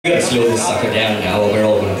We gotta slow this sucker down now or we're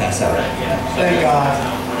all gonna pass out. Thank God.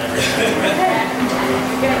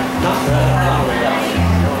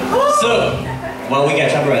 So, while we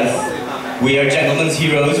catch our breath, we are Gentlemen's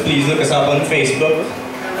Heroes. Please look us up on Facebook.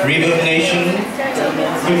 Reboot Nation.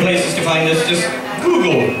 Good places to find us. Just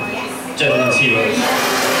Google Gentlemen's Heroes.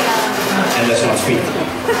 And let's not speak.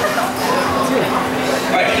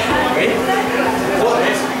 Alright, ready? 1,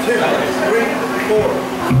 2, 3,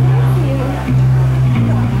 4.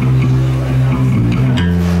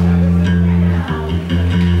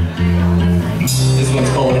 This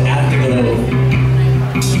one's called Afterglow.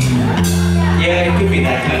 Yeah, it could be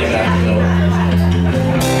that kind of afterglow.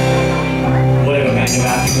 Whatever kind of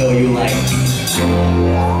afterglow you like.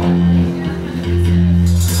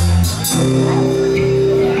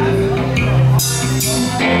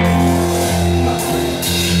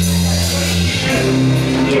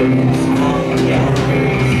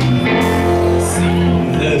 See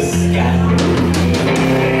the sky.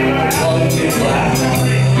 Wanted black.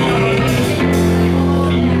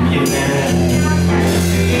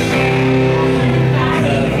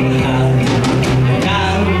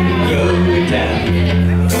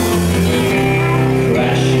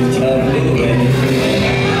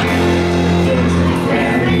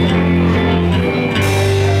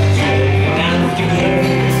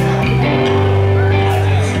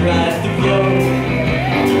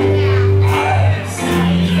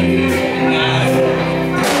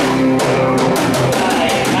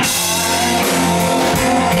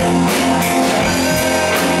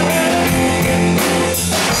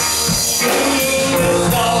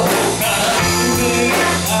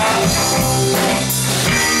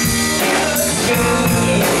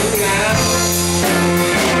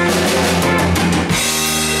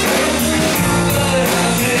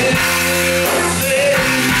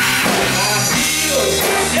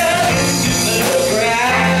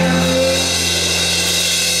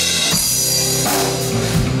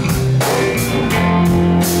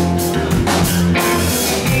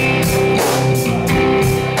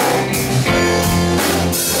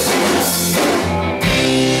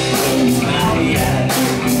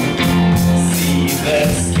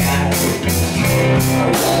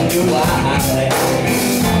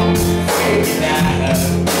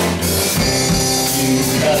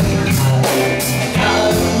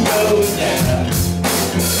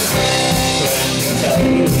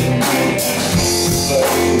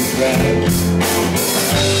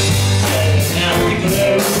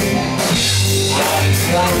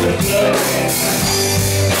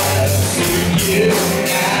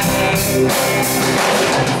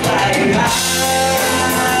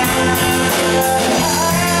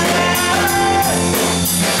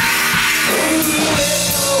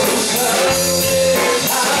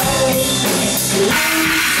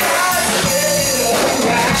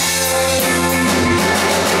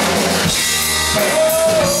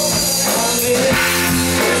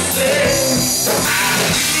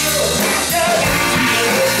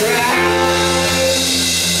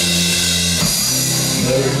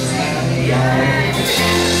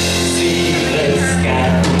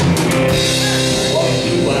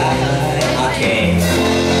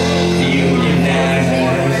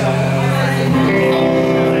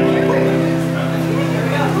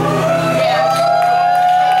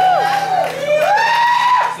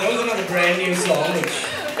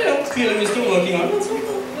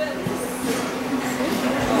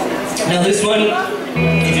 Now this one